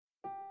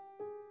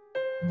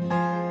مش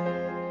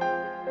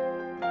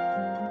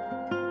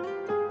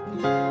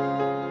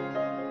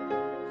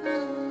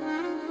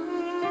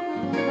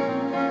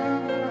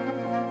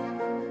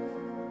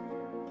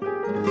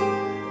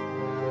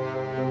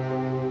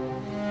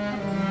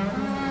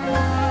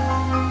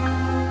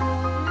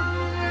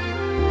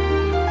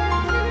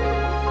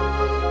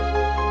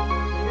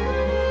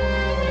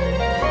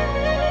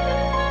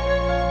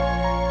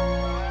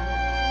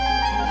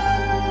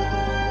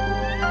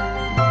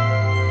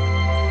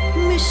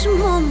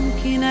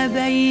ممكن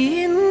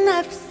أبين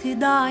نفسي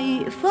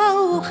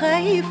ضعيفة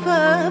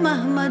وخايفة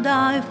مهما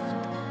ضعفت،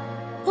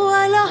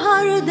 ولا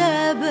هرضى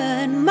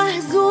أبان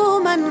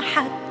مهزوما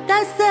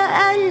حتى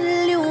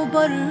سألني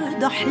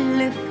وبرضه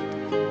حلفت.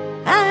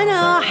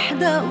 أنا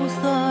واحدة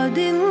قصاد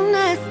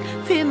الناس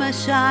في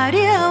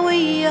مشاعري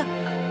قوية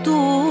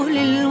طول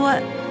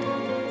الوقت،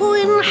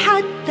 وإن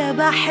حتى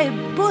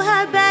بحبه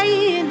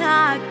هبين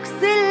عكس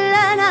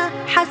اللي أنا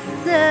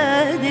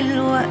حاساه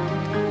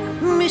دلوقتي.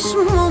 مش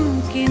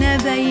ممكن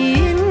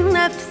أبين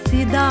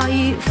نفسي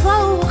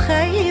ضعيفة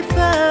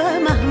وخايفة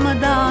مهما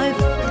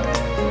ضعفت،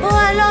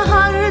 ولا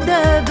هرضى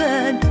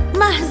أبان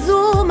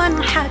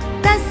مهزوما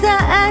حتى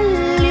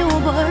سألني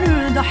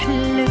وبرضه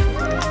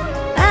حلفت.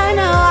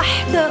 أنا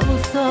واحدة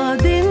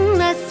قصاد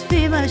الناس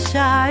في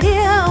مشاعري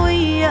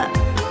قوية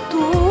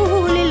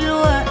طول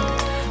الوقت،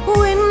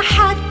 وإن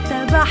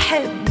حتى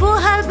بحبه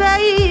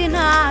هبين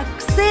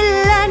عكس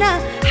اللي أنا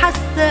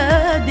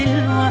حاساه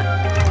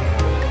دلوقتي.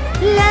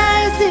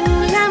 لازم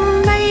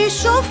لما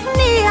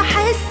يشوفني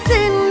يحس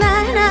إن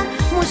أنا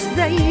مش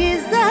زي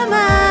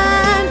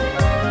زمان،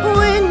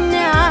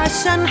 وإني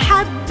عشان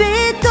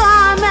حبيته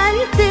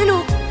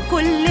عملتله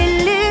كل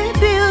اللي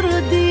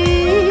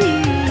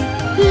بيرضيه.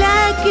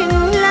 لكن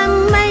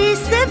لما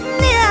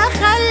يسيبني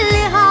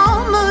أخليه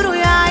عمره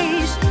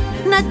يعيش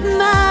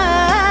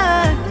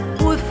ندمان،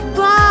 وفي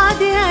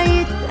بعدي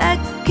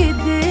هيتأكد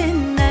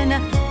إن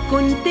أنا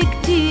كنت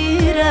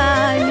كتير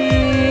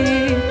عليه.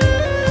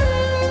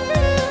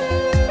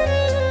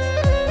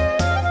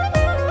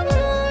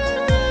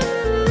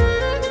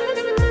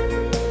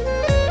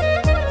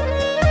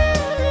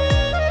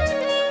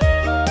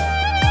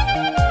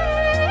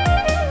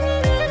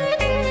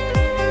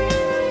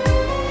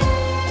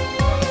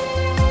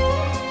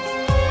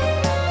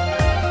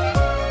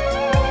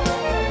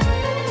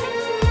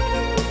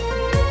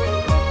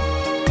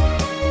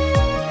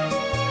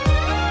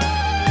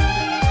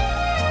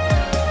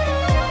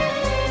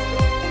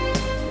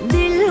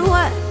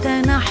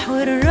 أنا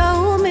حرة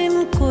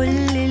ومن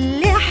كل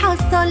اللي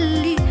حصل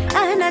لي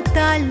أنا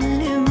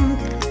اتعلمت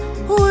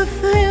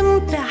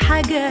وفهمت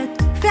حاجات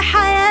في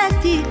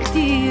حياتي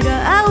كتيرة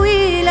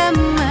قوي.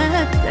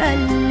 لما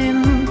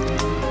اتألمت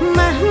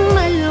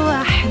مهما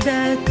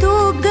الوحدة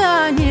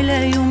توجعني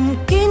لا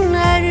يمكن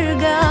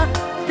أرجع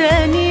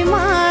تاني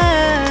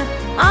معاه.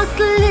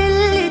 أصل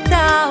اللي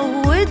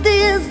تعود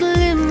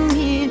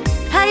يظلمني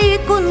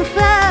هيكون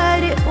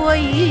فارق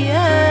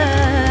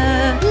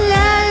وياه.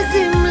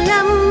 لازم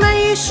لما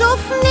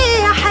يشوفني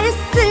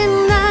يحس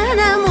إن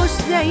أنا مش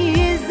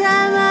زي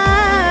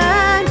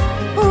زمان،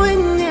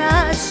 وإني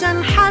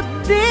عشان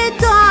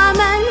حبيته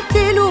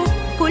عملتله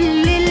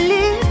كل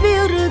اللي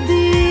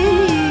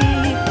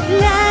بيرضيه.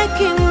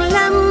 لكن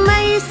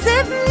لما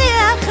يسيبني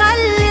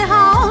أخليه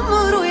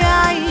عمره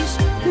يعيش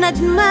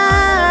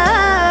ندمان،